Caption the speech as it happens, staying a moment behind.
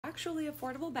actually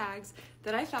affordable bags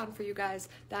that I found for you guys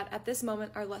that at this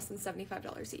moment are less than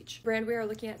 $75 each. The brand we are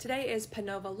looking at today is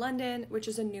Panova London, which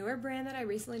is a newer brand that I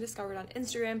recently discovered on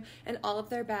Instagram, and all of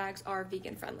their bags are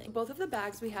vegan friendly. Both of the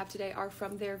bags we have today are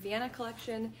from their Vienna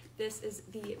collection. This is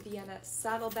the Vienna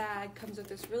saddle bag, comes with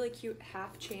this really cute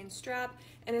half chain strap,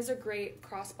 and is a great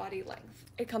crossbody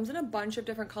length. It comes in a bunch of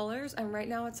different colors, and right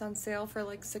now it's on sale for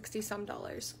like $60 some.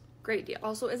 Great deal.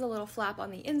 Also is a little flap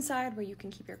on the inside where you can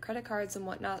keep your credit cards and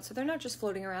whatnot, so they're not just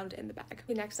floating around in the bag.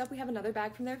 Okay, next up we have another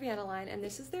bag from their Vienna line, and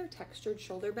this is their textured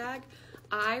shoulder bag.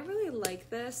 I really like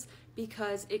this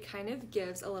because it kind of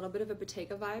gives a little bit of a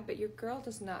Bottega vibe, but your girl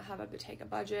does not have a Bottega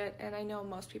budget, and I know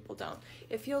most people don't.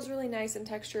 It feels really nice and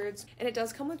textured, and it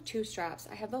does come with two straps.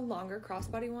 I have the longer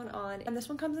crossbody one on, and this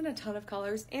one comes in a ton of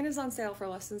colors and is on sale for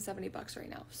less than 70 bucks right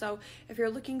now. So if you're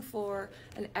looking for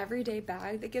an everyday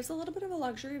bag that gives a little bit of a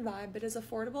luxury vibe but is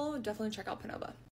affordable, definitely check out Panova.